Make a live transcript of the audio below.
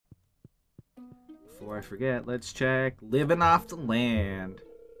before I forget, let's check living off the land.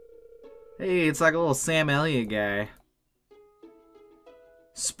 Hey, it's like a little Sam Elliott guy.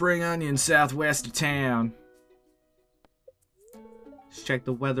 Spring onion southwest of town. Let's check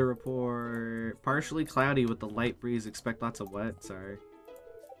the weather report. Partially cloudy with the light breeze. Expect lots of what? Sorry.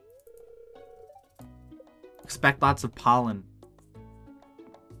 Expect lots of pollen.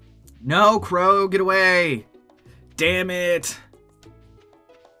 No, crow, get away! Damn it!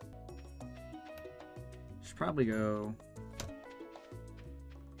 Should probably go...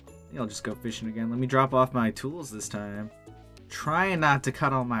 I think I'll just go fishing again. Let me drop off my tools this time. Trying not to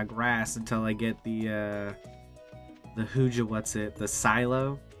cut all my grass until I get the Hooja, what's it? The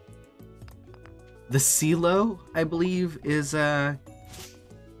silo? The silo, I believe, is how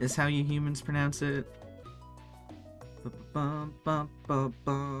you humans pronounce it. Bum, bum, bum,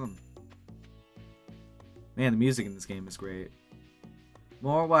 bum. Man, the music in this game is great.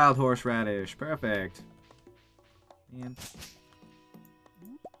 More wild horseradish. Perfect. Man.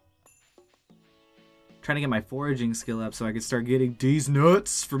 Trying to get my foraging skill up so I can start getting these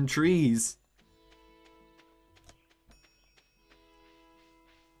nuts from trees.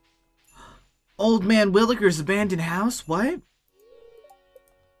 Old Man Williker's abandoned house? What?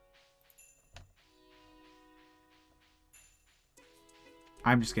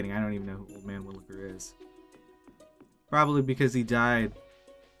 I'm just kidding. I don't even know who Old Man Williker is. Probably because he died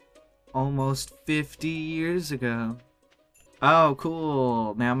almost 50 years ago. Oh,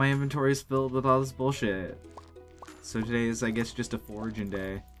 cool. Now my inventory is filled with all this bullshit. So today is, I guess, just a foraging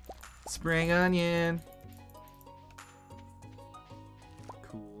day. Spring onion.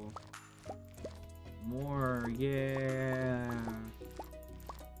 Cool. More, yeah.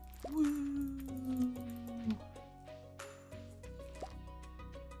 Woo.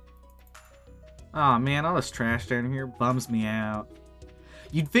 Aw, man, all this trash down here bums me out.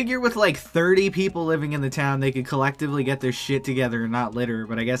 You'd figure with like 30 people living in the town they could collectively get their shit together and not litter,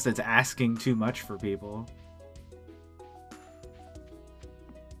 but I guess that's asking too much for people.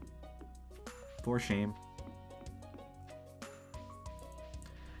 For shame.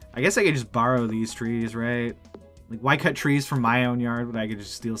 I guess I could just borrow these trees, right? Like, why cut trees from my own yard when I could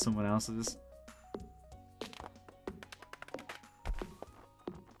just steal someone else's?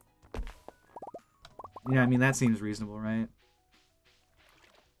 Yeah, I mean, that seems reasonable, right?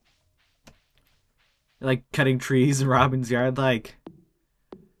 Like, cutting trees in Robin's yard, like...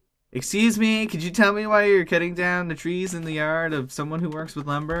 Excuse me, could you tell me why you're cutting down the trees in the yard of someone who works with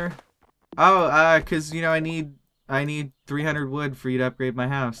lumber? Oh, cause, you know, I need 300 wood for you to upgrade my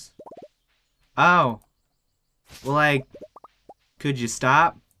house. Oh. Well, like, could you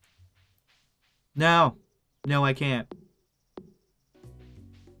stop? No. No, I can't.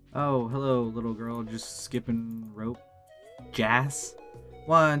 Oh, hello, little girl, just skipping rope. Jazz?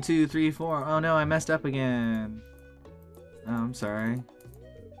 1, 2, 3, 4. Oh no, I messed up again. Oh, I'm sorry.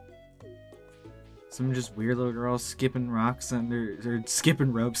 Some just weird little girl skipping rocks under, or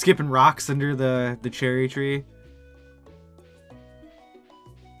skipping rocks under the cherry tree.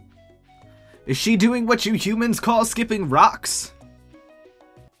 Is she doing what you humans call skipping rocks?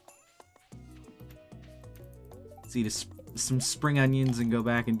 Let's eat some spring onions and go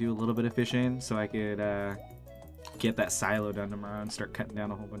back and do a little bit of fishing so I could get that silo done tomorrow and start cutting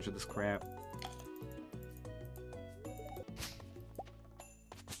down a whole bunch of this crap.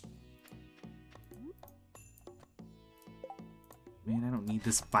 Man, I don't need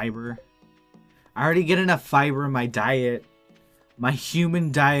this fiber. I already get enough fiber in my diet. My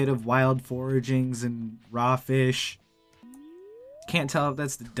human diet of wild foragings and raw fish. Can't tell if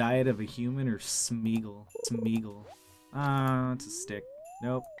that's the diet of a human or Smeagol. Smeagol. It's a stick.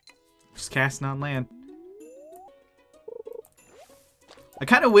 Nope. Just casting on land. I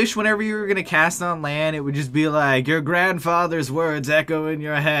kind of wish whenever you were going to cast on land, it would just be like, your grandfather's words echo in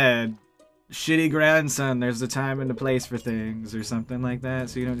your head. Shitty grandson, there's a time and a place for things, or something like that,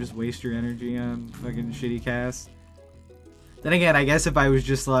 so you don't just waste your energy on fucking shitty casts. Then again, I guess if I was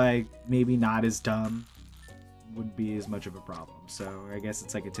just like, maybe not as dumb, wouldn't be as much of a problem. So I guess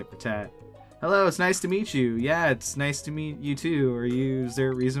it's like a tit for tat. Hello, it's nice to meet you. Yeah, it's nice to meet you too. Is there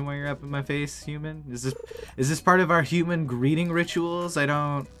a reason why you're up in my face, human? Is this part of our human greeting rituals? I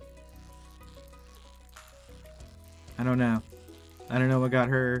don't know. I don't know what got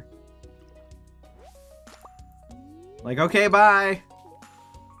her. Like, okay, bye.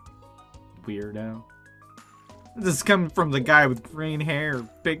 Weirdo. This is coming from the guy with green hair,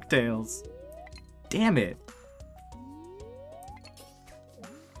 pigtails. Damn it.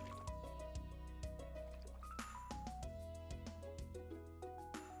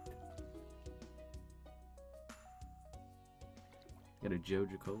 Got a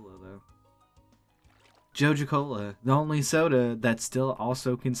Joja Cola, though. Joja Cola, the only soda that's still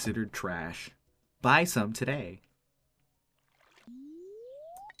also considered trash. Buy some today.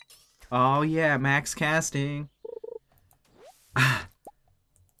 Oh yeah, max casting.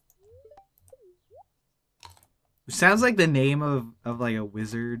 Sounds like the name of like a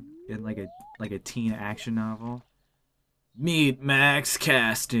wizard in like a teen action novel. Meet Max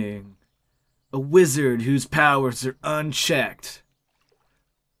Casting, a wizard whose powers are unchecked,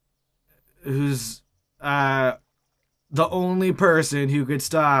 who's the only person who could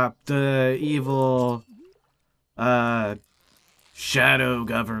stop the evil shadow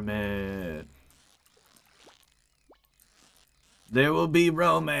government. There will be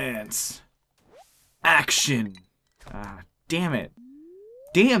romance, action. Damn it.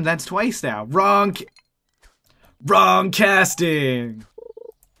 Damn, that's twice now. Wrong casting.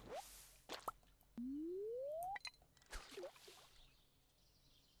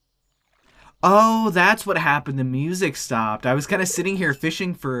 Oh, that's what happened. The music stopped. I was kind of sitting here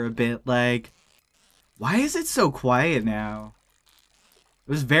fishing for a bit, like, why is it so quiet now?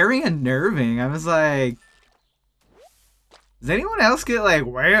 It was very unnerving. I was like, does anyone else get, like,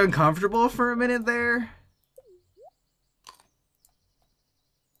 way uncomfortable for a minute there?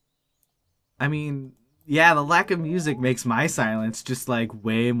 I mean, yeah, the lack of music makes my silence just, like,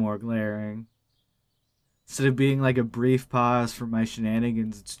 way more glaring. Instead of being like a brief pause for my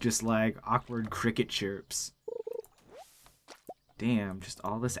shenanigans, it's just like awkward cricket chirps. Damn, just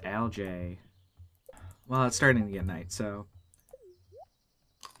all this algae. Well, it's starting to get night, so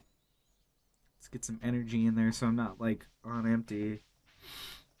let's get some energy in there so I'm not like on empty.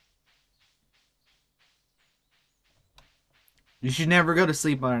 You should never go to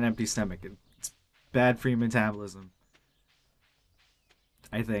sleep on an empty stomach. It's bad for your metabolism,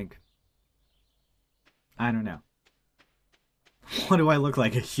 I think. I don't know. What do I look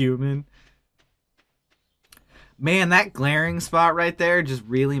like, a human? Man, that glaring spot right there just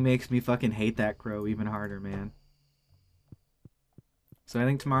really makes me fucking hate that crow even harder, man. So I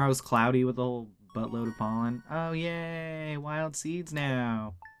think tomorrow's cloudy with a whole buttload of pollen. Oh, yay! Wild seeds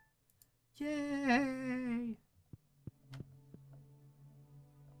now. Yay!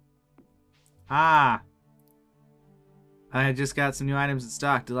 Ah! I just got some new items in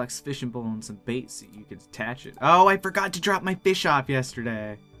stock. Deluxe fishing bowl and some baits so you could attach it. Oh, I forgot to drop my fish off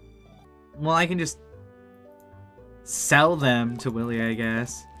yesterday. Well, I can just sell them to Willy, I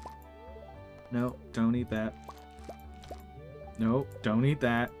guess. Nope, don't eat that. Nope, don't eat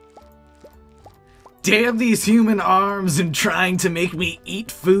that. Damn these human arms and trying to make me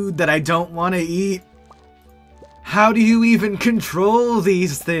eat food that I don't want to eat. How do you even control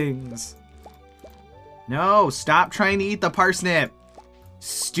these things? No, stop trying to eat the parsnip.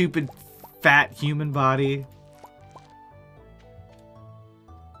 Stupid, fat human body.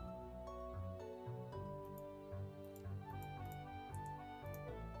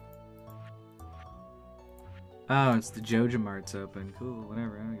 Oh, it's the Joja Mart's open. Cool,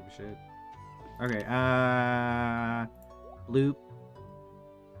 whatever, I don't give a shit. Okay, bloop.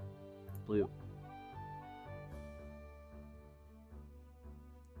 Bloop.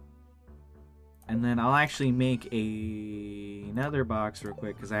 And then I'll actually make another box real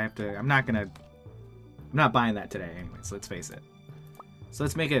quick because I have to. I'm not buying that today anyways, let's face it. So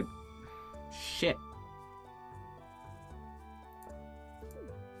let's make it. Shit.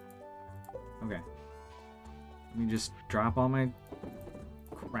 Okay. Let me just drop all my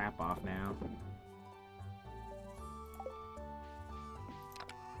crap off now.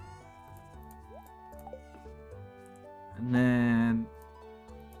 And then,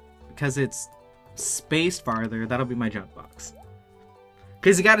 because it's spaced farther, that'll be my junk box.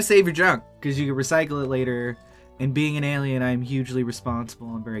 Because you gotta save your junk, because you can recycle it later. And being an alien, I'm hugely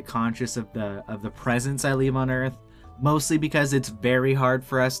responsible and very conscious of the presence I leave on Earth. Mostly because it's very hard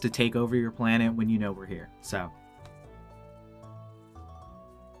for us to take over your planet when you know we're here. So,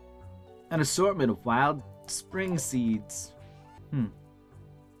 an assortment of wild spring seeds.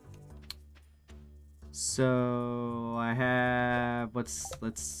 So I have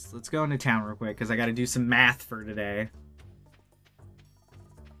let's go into town real quick because I got to do some math for today.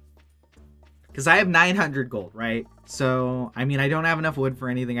 Because I have 900 gold, right? So I mean I don't have enough wood for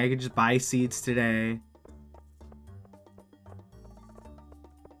anything. I could just buy seeds today.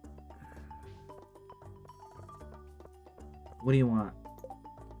 What do you want?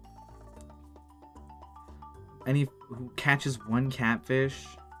 Any who catches one catfish?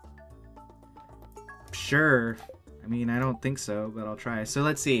 Sure. I mean, I don't think so, but I'll try. So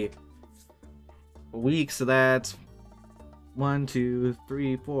let's see. A week, so that's 1, 2,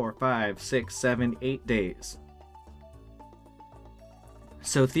 3, 4, 5, 6, 7, 8 days.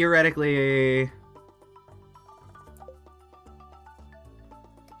 So theoretically,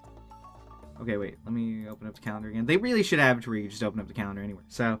 Okay, wait. Let me open up the calendar again. They really should have it to where you just open up the calendar anywhere.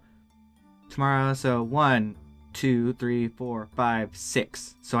 So, tomorrow, so 1, 2, 3, 4, 5,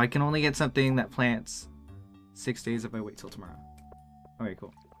 6. So I can only get something that plants 6 days if I wait till tomorrow. Okay,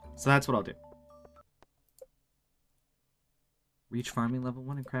 cool. So that's what I'll do. Reach farming level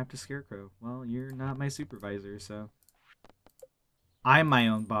 1 and craft a scarecrow. Well, you're not my supervisor, so... I'm my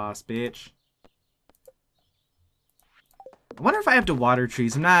own boss, bitch. I wonder if I have to water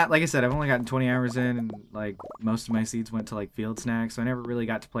trees. I'm not, like I said, I've only gotten 20 hours in, and like most of my seeds went to like field snacks, so I never really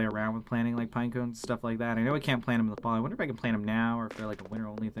got to play around with planting like pine cones and stuff like that. I know I can't plant them in the fall. I wonder if I can plant them now or if they're like a winter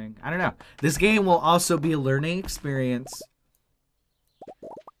only thing. I don't know. This game will also be a learning experience.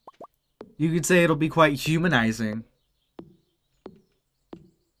 You could say it'll be quite humanizing.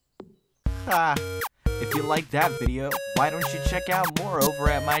 If you liked that video, why don't you check out more over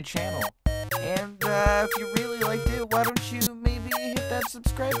at my channel? And if you really liked it, why don't you maybe hit that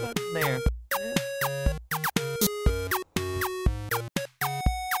subscribe button there?